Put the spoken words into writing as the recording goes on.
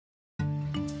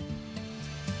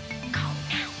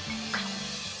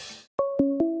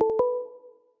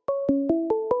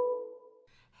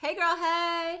Hey girl,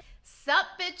 hey. Sup,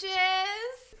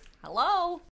 bitches?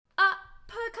 Hello.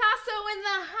 Picasso in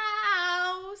the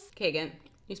house. Kagan,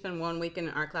 you spend 1 week in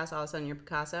an art class, all of a sudden you're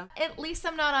Picasso? At least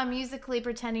I'm not on Musically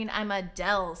pretending I'm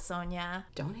Adele, Sonia.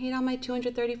 Don't hate on my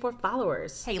 234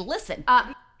 followers. Hey, listen.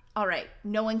 All right,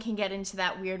 no one can get into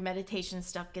that weird meditation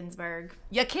stuff, Ginsburg.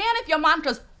 You can if your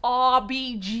mantra's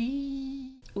RBG.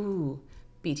 Ooh,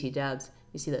 BT dubs.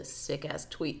 You see those sick-ass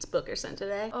tweets Booker sent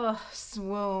today? Ugh,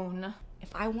 swoon.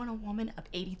 If I want a woman of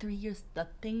 83 years, the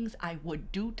things I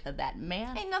would do to that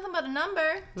man. Ain't nothing but a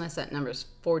number. Unless that number's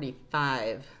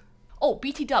 45. Oh,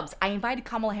 BT dubs, I invited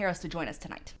Kamala Harris to join us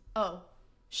tonight. Oh,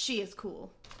 she is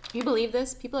cool. You believe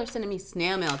this? People are sending me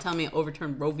snail mail telling me I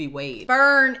overturned Roe v. Wade.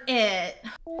 Burn it.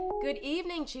 Good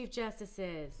evening, Chief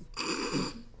Justices.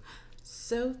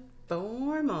 So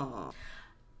formal.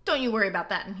 Don't you worry about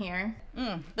that in here.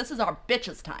 This is our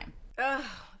bitches' time. Ugh,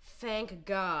 thank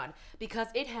God, because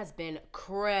it has been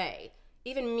cray.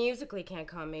 Even Musically can't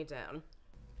calm me down.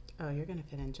 Oh, you're gonna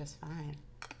fit in just fine.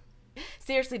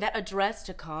 Seriously, that address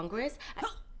to Congress?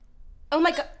 Oh my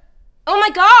God. Oh my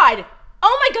God.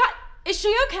 Oh my God. Is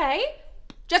she okay?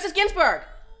 Justice Ginsburg.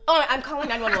 Oh, I'm calling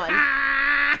 911.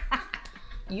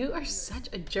 You are such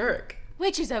a jerk.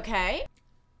 Wait, she's okay?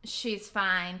 She's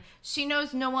fine. She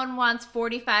knows no one wants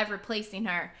 45 replacing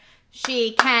her.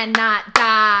 She cannot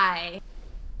die.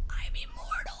 I'm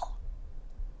immortal.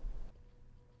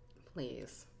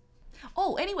 Please.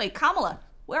 Oh, anyway, Kamala,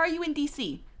 where are you in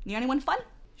D.C.? Near anyone fun?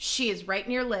 She is right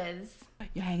near Liz.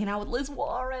 You're hanging out with Liz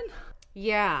Warren.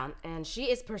 Yeah, and she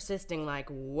is persisting like,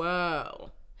 whoa.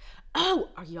 Oh,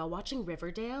 are y'all watching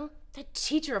Riverdale? That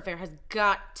teacher affair has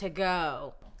got to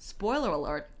go. Spoiler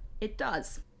alert, it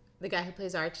does. The guy who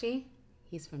plays Archie,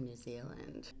 he's from New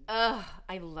Zealand. Ugh,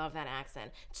 I love that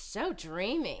accent. It's so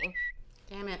dreamy.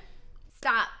 Damn it.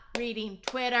 Stop reading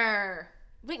Twitter.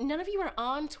 Wait, none of you are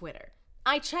on Twitter.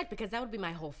 I checked because that would be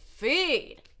my whole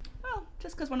feed. Well,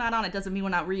 just because we're not on it doesn't mean we're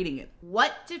not reading it.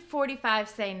 What did 45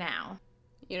 say now?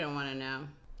 You don't want to know.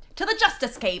 To the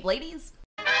Justice Cave, ladies.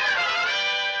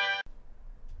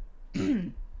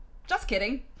 Just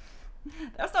kidding.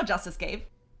 There's no Justice Cave.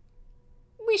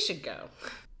 We should go.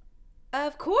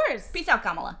 Of course. Peace out,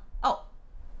 Kamala. Oh,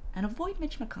 and avoid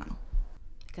Mitch McConnell.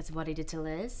 Because of what he did to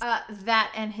Liz?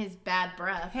 That and his bad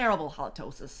breath. Terrible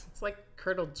halitosis. It's like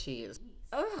curdled cheese.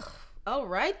 Ugh. All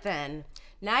right then.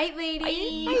 Night,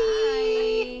 ladies.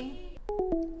 Bye.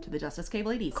 To the Justice Cave,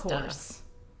 ladies. Of course.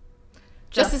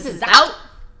 Justice is out.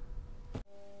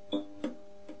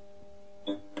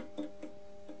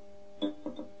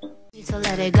 Need to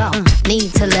let it go.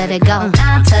 Need to let it go.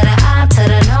 I to the I to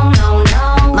the no, no,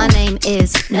 no. My name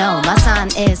is no. My sign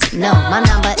is no. My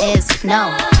number is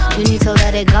no. You need to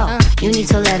let it go. You need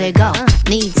to let it go.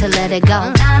 Need to let it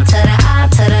go. I to the I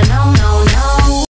to the no, no, no.